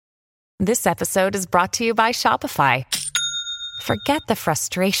This episode is brought to you by Shopify. Forget the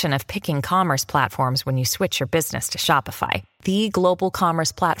frustration of picking commerce platforms when you switch your business to Shopify, the global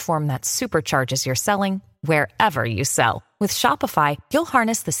commerce platform that supercharges your selling wherever you sell. With Shopify, you'll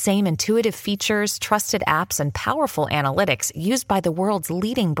harness the same intuitive features, trusted apps, and powerful analytics used by the world's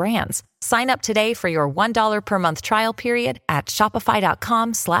leading brands. Sign up today for your $1 per month trial period at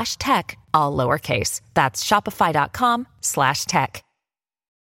shopify.com/tech, all lowercase. That's shopify.com/tech.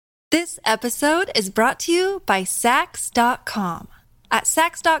 This episode is brought to you by Sax.com. At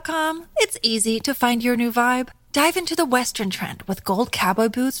Sax.com, it's easy to find your new vibe. Dive into the Western trend with gold cowboy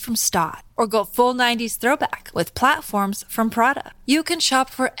boots from Stott, or go full 90s throwback with platforms from Prada. You can shop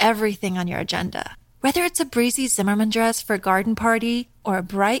for everything on your agenda, whether it's a breezy Zimmermann dress for a garden party or a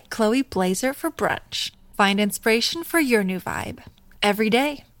bright Chloe blazer for brunch. Find inspiration for your new vibe every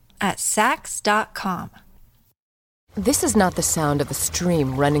day at Sax.com. This is not the sound of a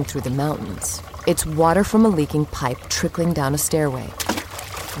stream running through the mountains. It's water from a leaking pipe trickling down a stairway.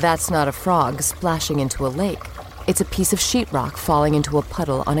 That's not a frog splashing into a lake. It's a piece of sheetrock falling into a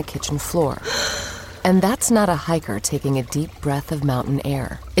puddle on a kitchen floor. And that's not a hiker taking a deep breath of mountain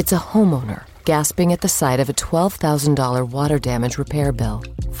air. It's a homeowner gasping at the sight of a $12,000 water damage repair bill.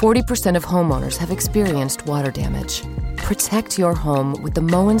 40% of homeowners have experienced water damage. Protect your home with the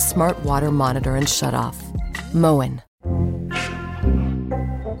Moen Smart Water Monitor and Shutoff. Moen.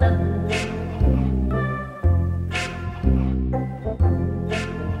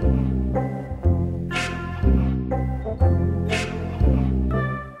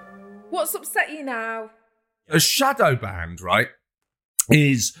 What's upset you now? A shadow band, right,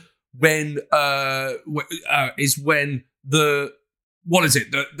 is when the what is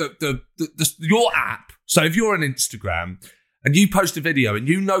it? The your app. So if you're on Instagram and you post a video and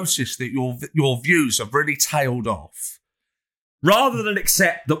you notice that your views have really tailed off, rather than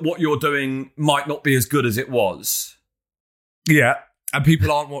accept that what you're doing might not be as good as it was, yeah, and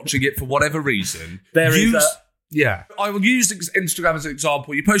people aren't watching it for whatever reason, yeah. I will use Instagram as an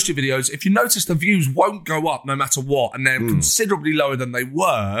example. You post your videos. If you notice the views won't go up no matter what, and they're considerably lower than they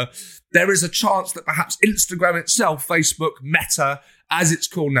were, there is a chance that perhaps Instagram itself, Facebook, Meta, as it's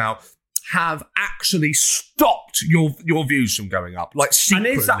called now, have actually stopped your views from going up, like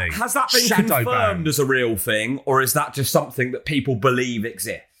secretly. And has that been confirmed as a real thing, or is that just something that people believe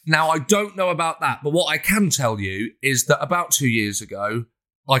exists? Now, I don't know about that, but what I can tell you is that about 2 years ago,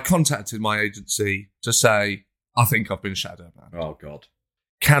 I contacted my agency to say, I think I've been shadow banned. Oh, God.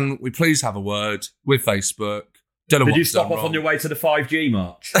 Can we please have a word with Facebook? Don't know. Did you stop off on your way to the 5G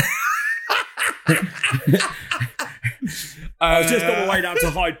march? I was just on my way down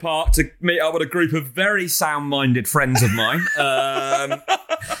to Hyde Park to meet up with a group of very sound-minded friends of mine.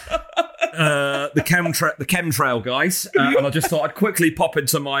 The chemtrail guys. And I just thought I'd quickly pop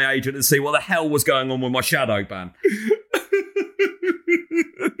into my agent and see what the hell was going on with my shadow ban.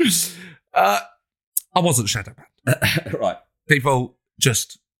 I wasn't shadow banned. Right. People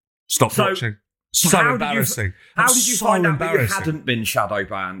just stopped watching. So embarrassing. How did you find out that you hadn't been shadow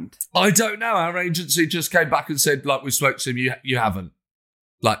banned? I don't know. Our agency just came back and said, like, we spoke to him, you haven't.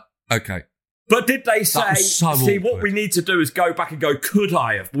 Like, okay. But did they say, awkward. What we need to do is go back and go, could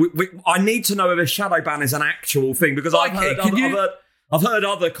I have? I need to know if a shadow ban is an actual thing, because I've heard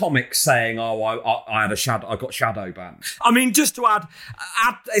other comics saying, I got shadow banned. I mean, just to add,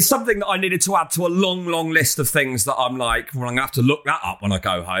 it's something that I needed to add to a long, long list of things that I'm like, well, I'm going to have to look that up when I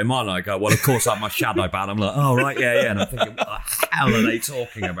go home. And I go, well, of course I have my shadow ban. I'm like, oh, right, yeah. And I'm thinking, what the hell are they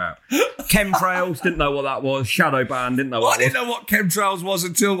talking about? Chemtrails, didn't know what that was. Shadow ban, didn't know what that was. I didn't know what chemtrails was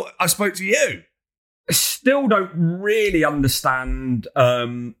until I spoke to you. I still don't really understand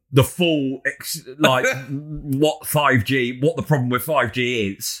the full, what 5G, what the problem with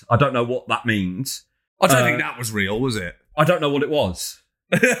 5G is. I don't know what that means. I don't think that was real, was it? I don't know what it was.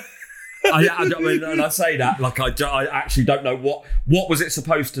 I mean, and I say that like I actually don't know what was it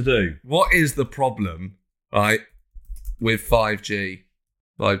supposed to do. What is the problem, right, with 5G?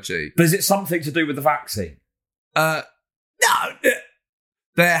 5G. But is it something to do with the vaccine? No.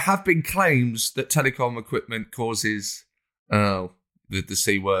 There have been claims that telecom equipment causes the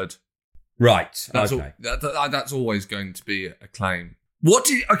C word. Right. Okay. That's always going to be a claim. What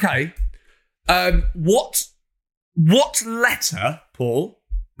letter, Paul,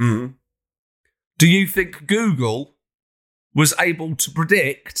 do you think Google was able to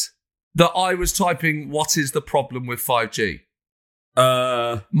predict that I was typing, what is the problem with 5G?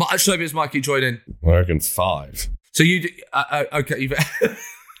 Showbiz Mikey, join in. I reckon 5. So you do, okay.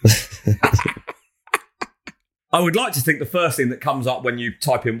 I would like to think the first thing that comes up when you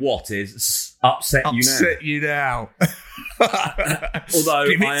type in what is upset you now. Although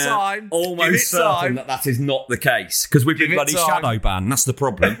Give it I am time. almost certain that is not the case, because we've been bloody shadow banned. That's the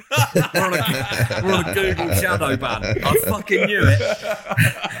problem. we're on a Google shadow ban. I fucking knew it.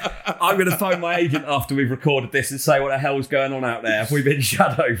 I'm going to phone my agent after we've recorded this and say what the hell's going on out there. Have we been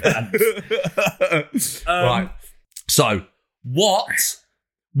shadow banned? Right. So,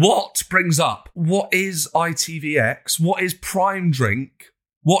 what brings up? What is ITVX? What is Prime Drink?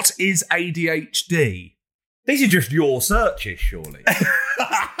 What is ADHD? These are just your searches, surely.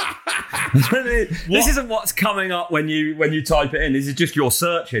 This isn't what's coming up when you type it in. This is just your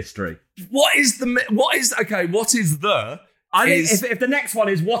search history. If the next one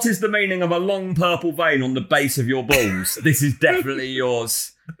is what is the meaning of a long purple vein on the base of your balls, this is definitely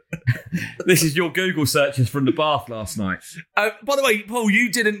yours. This is your Google searches from the bath last night. By the way, Paul,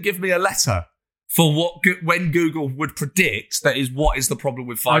 you didn't give me a letter for when Google would predict that is what is the problem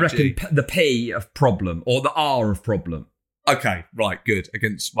with 5G. I reckon the P of problem or the R of problem. Okay, right, good.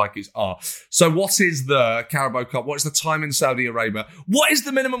 Against Mikey's R. So what is the Carabao Cup? What is the time in Saudi Arabia? What is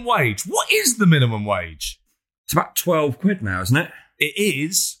the minimum wage? What is the minimum wage? It's about 12 quid now, isn't it? It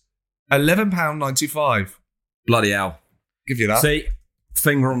is £11.95. Bloody hell. Give you that. See,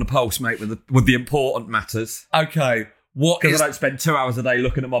 finger on the pulse, mate, with the important matters. Okay, because I don't spend 2 hours a day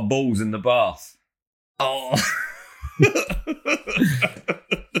looking at my balls in the bath. Oh.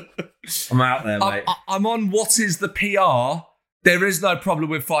 I'm out there, mate. I'm on what is the PR. There is no problem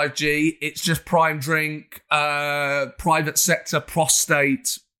with 5G. It's just Prime Drink, private sector,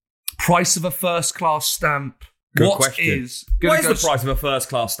 prostate, price of a first-class stamp. Good question. What is the price of a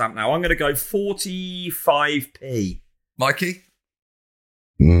first-class stamp now? I'm going to go 45p. Mikey?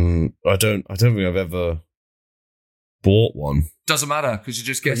 I don't think I've ever bought one. Doesn't matter, because you're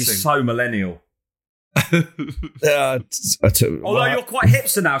just guessing. You're so millennial. Yeah, although you're quite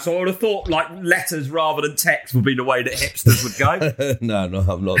hipster now, so I would have thought like letters rather than text would be the way that hipsters would go. No,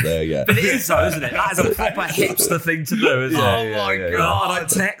 I'm not there yet. But it is though, isn't it? That is a proper hipster thing to do, isn't it? Oh my God. I don't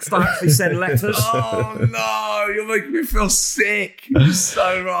text, I actually send letters. Oh no, you're making me feel sick. You're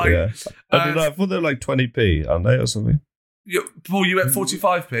so right. Yeah. I don't know, I thought they were like 20p, aren't they, or something? Paul, you at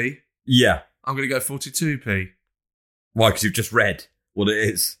 45p? Yeah. I'm going to go 42p. Why? Because you've just read what it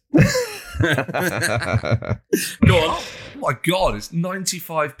is. Go on. Oh my God, it's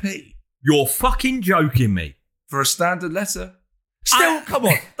 95p. You're fucking joking me. For a standard letter. Still, come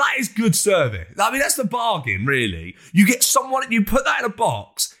on, that is good service. I mean, that's the bargain, really. You get someone, you put that in a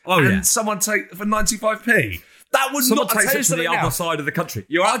box, someone take for 95p. That would someone not takes it to the other side of the country.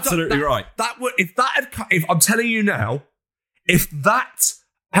 You're absolutely right. If I'm telling you now, if that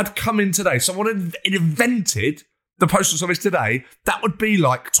had come in today, someone had invented the postal service today, that would be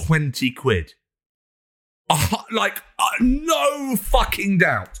like 20 quid. No fucking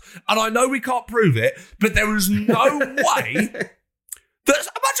doubt. And I know we can't prove it, but there is no way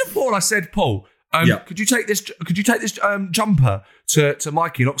imagine Paul, I said, Paul, could you take this jumper to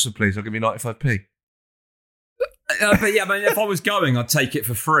Mikey in Oxford, please? I'll give you 95p. But yeah, I mean, if I was going, I'd take it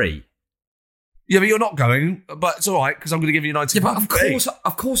for free. Yeah, but you're not going, but it's all right, because I'm going to give you 95p. Yeah, but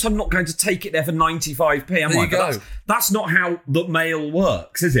of course I'm not going to take it there for 95p, There you go. That's not how the mail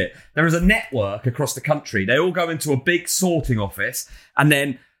works, is it? There is a network across the country. They all go into a big sorting office, and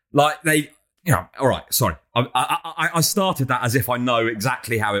then, all right, sorry. I started that as if I know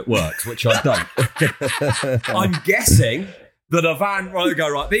exactly how it works, which I don't. I'm guessing that a van will go,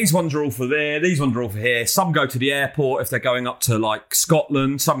 right, these ones are all for there, these ones are all for here. Some go to the airport if they're going up to, like,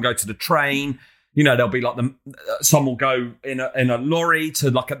 Scotland. Some go to the train. You know, there'll be like some will go in a lorry to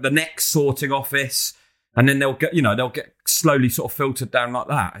like the next sorting office, and then they'll get slowly sort of filtered down like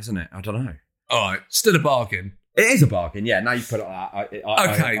that, isn't it? I don't know. All right, still a bargain. It is a bargain, yeah. Now you put it like that,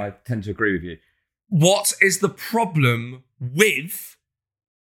 I tend to agree with you. What is the problem with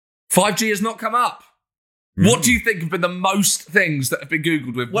 5G has not come up? What do you think have been the most things that have been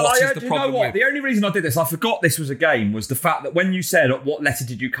Googled with? Well, what is the problem with? The only reason I did this, I forgot this was a game, was the fact that when you said, what letter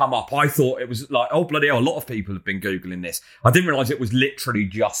did you come up, I thought it was like, oh, bloody hell, a lot of people have been Googling this. I didn't realise it was literally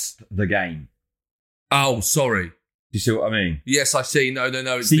just the game. Oh, sorry. Do you see what I mean? Yes, I see. No,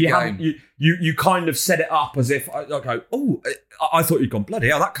 it's the game. You kind of set it up as if, I thought you'd gone, bloody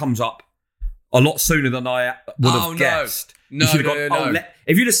hell, that comes up a lot sooner than I would have guessed. No.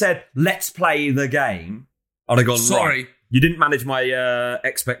 If you'd have said, let's play the game, I'd have gone, sorry. Right. You didn't manage my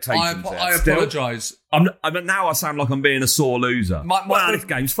expectations. I apologise. Now I sound like I'm being a sore loser. This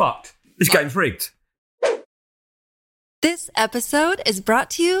game's fucked. This game's rigged. This episode is brought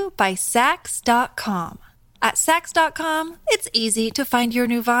to you by Sax.com. At Sax.com, it's easy to find your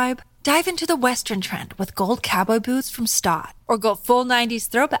new vibe. Dive into the Western trend with gold cowboy boots from Stott, or go full 90s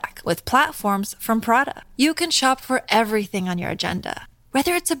throwback with platforms from Prada. You can shop for everything on your agenda,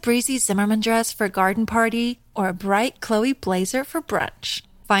 whether it's a breezy Zimmermann dress for a garden party or a bright Chloe blazer for brunch.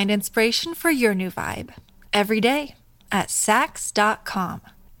 Find inspiration for your new vibe every day at Saks.com.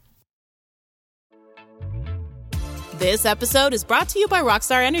 This episode is brought to you by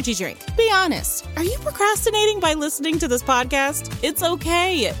Rockstar Energy Drink. Be honest, are you procrastinating by listening to this podcast? It's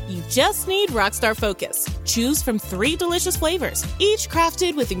okay. You just need Rockstar Focus. Choose from 3 delicious flavors, each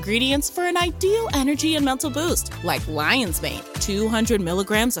crafted with ingredients for an ideal energy and mental boost, like Lion's Mane, 200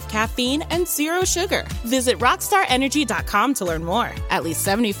 milligrams of caffeine and 0 sugar. Visit rockstarenergy.com to learn more. At least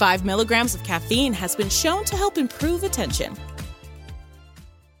 75 milligrams of caffeine has been shown to help improve attention.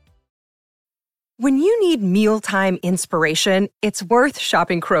 When you need mealtime inspiration, it's worth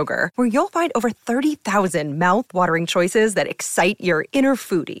shopping Kroger, where you'll find over 30,000 mouth-watering choices that excite your inner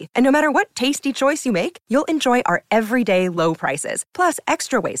foodie. And no matter what tasty choice you make, you'll enjoy our everyday low prices, plus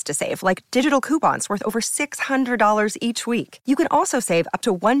extra ways to save, like digital coupons worth over $600 each week. You can also save up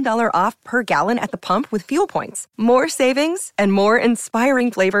to $1 off per gallon at the pump with fuel points. More savings and more inspiring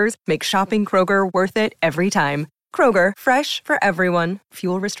flavors make shopping Kroger worth it every time. Kroger, fresh for everyone.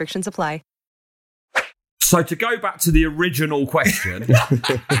 Fuel restrictions apply. So to go back to the original question,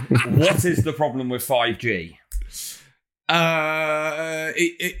 what is the problem with 5G? What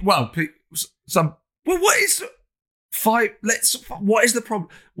is the problem?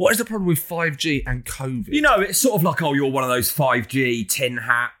 What is the problem with 5G and COVID? You know, it's sort of like, oh, you're one of those 5G tin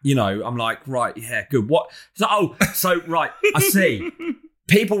hat. You know, I'm like, right, yeah, good. What? So right, I see.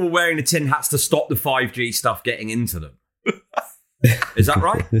 People were wearing the tin hats to stop the 5G stuff getting into them. Is that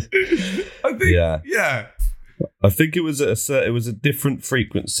right? I think, yeah. I think it was a different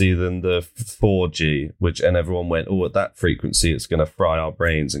frequency than the 4G, and everyone went, oh, at that frequency, it's going to fry our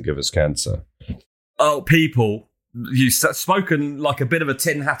brains and give us cancer. Oh, people, you've spoken like a bit of a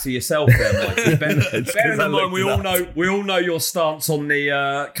tin hatter yourself there, Mike. Bear in mind, we all know your stance on the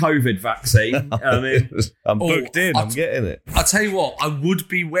COVID vaccine. I mean, I'm booked in. I'm getting it. I tell you what, I would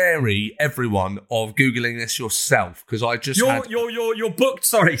be wary, everyone, of googling this yourself, because I just you're booked.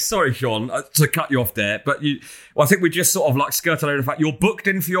 Sorry, Sean, to cut you off there, but I think we just sort of like skirted over the fact you're booked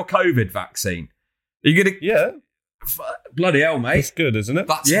in for your COVID vaccine. Are you gonna? Yeah. Bloody hell, mate. That's good, isn't it?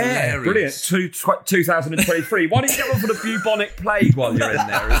 That's hilarious. Brilliant. 2023. Why didn't you get one for the bubonic plague while you're in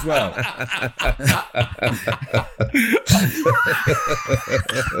there as well?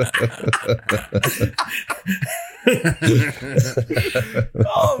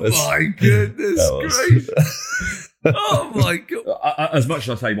 Oh, my goodness gracious. Oh, my God. As much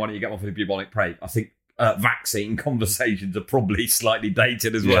as I say, why don't you get one for the bubonic plague? I think vaccine conversations are probably slightly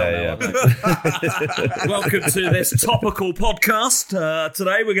dated as well. Yeah. Welcome to this topical podcast.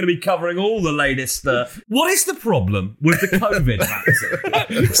 Today we're going to be covering all the latest. What is the problem with the COVID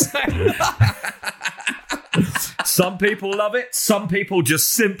vaccine? Some people love it. Some people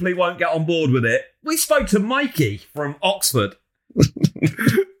just simply won't get on board with it. We spoke to Mikey from Oxford.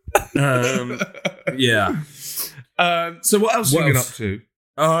 Yeah. So what else are you up to?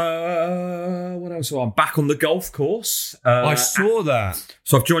 What else? So I'm back on the golf course. I saw that.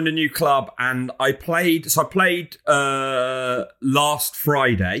 So I've joined a new club and I played last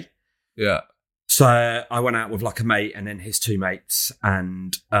Friday. Yeah. So I went out with like a mate and then his 2 mates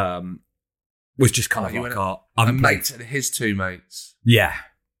and was just kind of like a mate and his 2 mates. Yeah.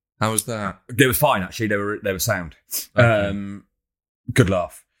 How was that? They were fine actually. They were sound. Okay. Good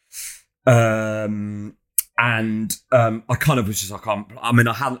laugh. And I kind of was just like, I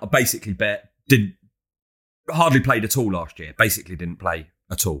basically hardly played at all last year. Basically didn't play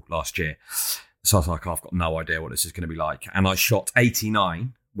at all last year. So I was like, I've got no idea what this is going to be like. And I shot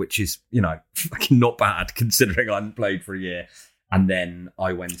 89, which is, fucking not bad considering I hadn't played for a year. And then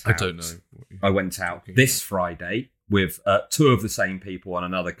I went out. I don't know. I went out this Friday with 2 of the same people and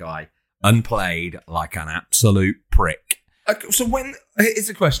another guy and played like an absolute prick. So here's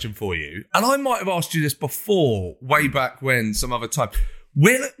a question for you, and I might have asked you this before, way back when, some other time.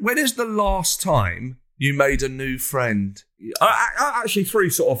 When is the last time you made a new friend? I actually through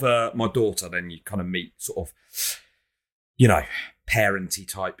sort of my daughter. Then you kind of meet sort of, parenty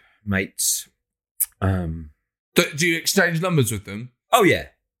type mates. Do you exchange numbers with them? Oh yeah.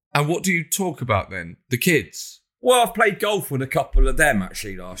 And what do you talk about then? The kids? Well, I've played golf with a couple of them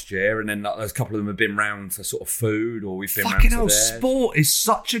actually last year, and then there's a couple of them have been round for sort of food, or we've been round for theirs. Fucking hell, sport is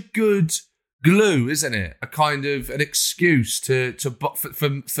such a good glue, isn't it? A kind of an excuse for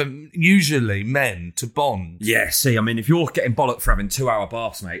usually men to bond. Yeah, see, I mean, if you're getting bollocked for having 2-hour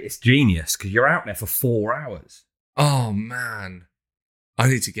baths, mate, it's genius because you're out there for 4 hours. Oh man, I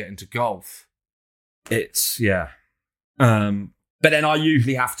need to get into golf. It's, yeah. But then I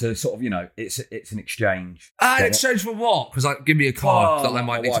usually have to sort of, it's an exchange. An exchange for what? Because give me a card that I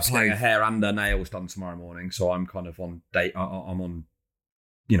might need to play. Getting her hair and her nails done tomorrow morning, so I'm kind of on date. I'm on,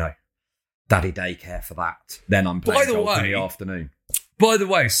 daddy daycare for that. Then I'm playing golf in the afternoon. By the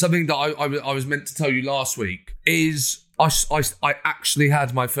way, something that I was meant to tell you last week is I actually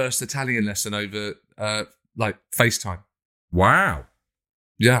had my first Italian lesson over FaceTime. Wow.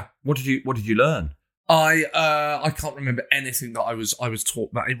 Yeah. What did you learn? I can't remember anything that I was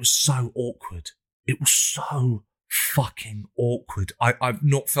taught about. It was so awkward. It was so fucking awkward. I've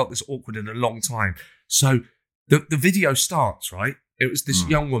not felt this awkward in a long time. So the video starts, right? It was this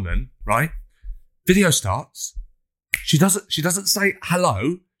young woman, right? Video starts. She doesn't say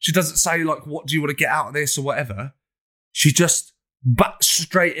hello. She doesn't say like, what do you want to get out of this or whatever. She just butts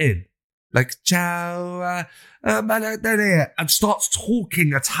straight in. Like, ciao, and starts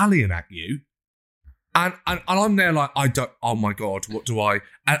talking Italian at you. And I'm there like, oh my God, what do I?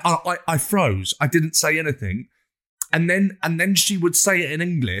 And I froze. I didn't say anything. And then she would say it in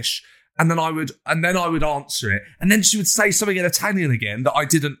English, and then I would answer it. And then she would say something in Italian again that I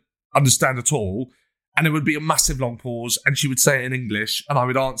didn't understand at all. And it would be a massive long pause, and she would say it in English, and I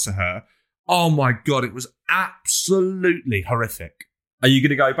would answer her. Oh my God, it was absolutely horrific. Are you going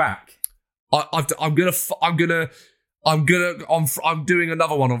to go back? I'm doing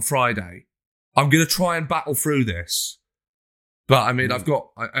another one on Friday. I'm going to try and battle through this. But, I mean, I've got...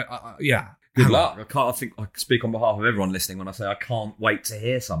 yeah. Good luck. I think I speak on behalf of everyone listening when I say I can't wait to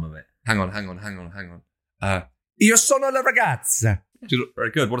hear some of it. Hang on. Io sono la ragazza.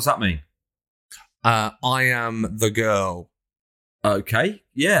 Very good. What does that mean? I am the girl. Okay.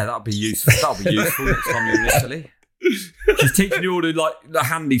 Yeah, that'll be useful. Next time you're in Italy. She's teaching you all the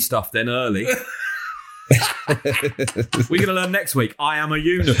handy stuff then early. We're going to learn next week. I am a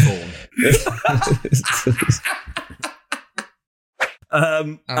unicorn.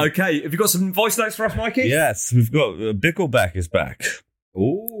 Okay, have you got some voice notes for us, Mikey? Yes, we've got Bickleback is back.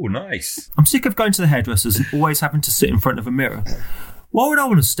 Oh, nice. I'm sick of going to the hairdressers and always having to sit in front of a mirror. Why would I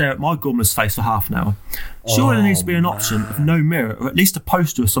want to stare at my gobbler's face for half an hour? Surely there needs to be an option of no mirror, or at least a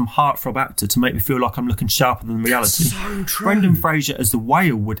poster of some heartthrob actor to make me feel like I'm looking sharper than reality. So true. Brendan Fraser as the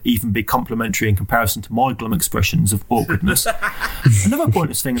whale would even be complimentary in comparison to my glum expressions of awkwardness. Another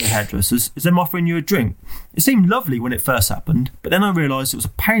pointless thing at the hairdressers is them offering you a drink. It seemed lovely when it first happened, but then I realised it was a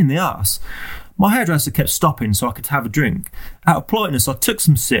pain in the arse. My hairdresser kept stopping so I could have a drink. Out of politeness, I took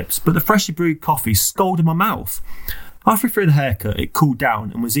some sips, but the freshly brewed coffee scalded my mouth. Halfway through the haircut, it cooled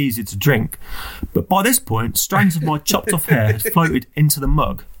down and was easy to drink. But by this point, strands of my chopped off hair had floated into the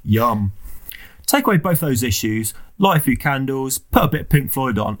mug. Yum. Take away both those issues, light a few candles, put a bit of Pink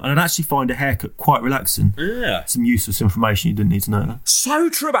Floyd on, and I'd actually find a haircut quite relaxing. Yeah. Some useless information you didn't need to know. So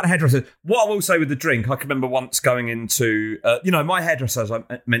true about the hairdresser. What I will say with the drink, I can remember once going into, my hairdresser, as I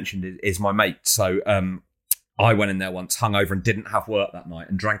mentioned, is my mate. So I went in there once, hungover, and didn't have work that night,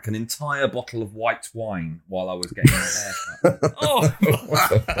 and drank an entire bottle of white wine while I was getting my haircut.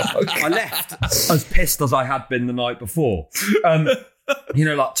 I left as pissed as I had been the night before.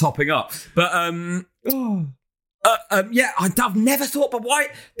 Like topping up. But I've never thought, but why?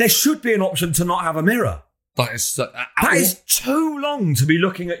 There should be an option to not have a mirror. That is too long to be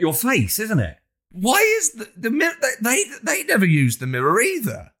looking at your face, isn't it? Why is the mirror? They never use the mirror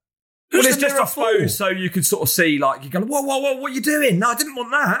either. Well, it's just, I suppose, so you could sort of see, like, you go, whoa, what are you doing? No, I didn't want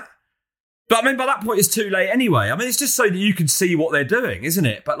that. But I mean, by that point, it's too late anyway. I mean, it's just so that you can see what they're doing, isn't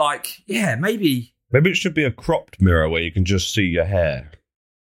it? But like, yeah, maybe it should be a cropped mirror where you can just see your hair.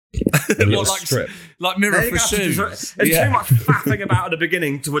 Like mirror for shoes. There's too much faffing about at the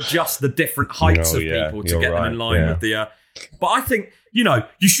beginning to adjust the different heights of people to get them in line with the... But I think, you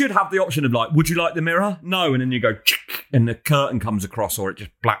should have the option of like, would you like the mirror? No. And then you go, and the curtain comes across or it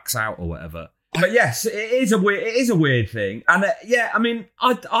just blacks out or whatever. But yes, it is a weird thing. And I mean,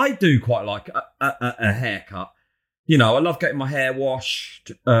 I do quite like a haircut. I love getting my hair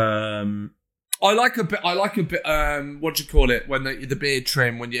washed. I like a bit. What do you call it when the beard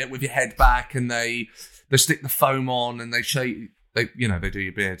trim? When you with your head back and they stick the foam on and they shave. They do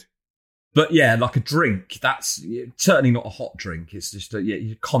your beard. But yeah, like a drink. That's certainly not a hot drink. It's just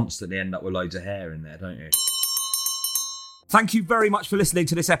you constantly end up with loads of hair in there, don't you? Thank you very much for listening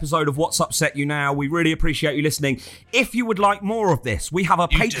to this episode of What's Upset You Now. We really appreciate you listening. If you would like more of this, we have a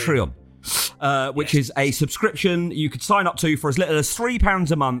Patreon. Which is a subscription you could sign up to for as little as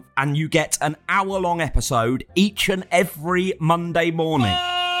 £3 a month, and you get an hour-long episode each and every Monday morning.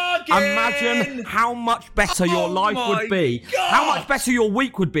 Imagine how much better your life would be. God. How much better your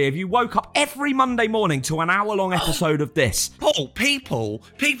week would be if you woke up every Monday morning to an hour-long episode of this. Paul, people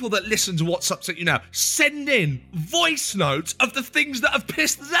that listen to What's Upset You Now, send in voice notes of the things that have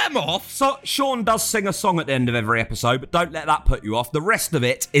pissed them off. So Sean does sing a song at the end of every episode, but don't let that put you off. The rest of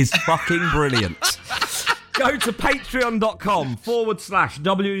it is fucking brilliant. Go to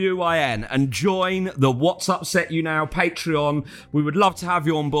patreon.com/WUIN and join the What's Upset You Now Patreon. We would love to have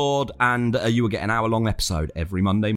you on board, and you will get an hour-long episode every Monday.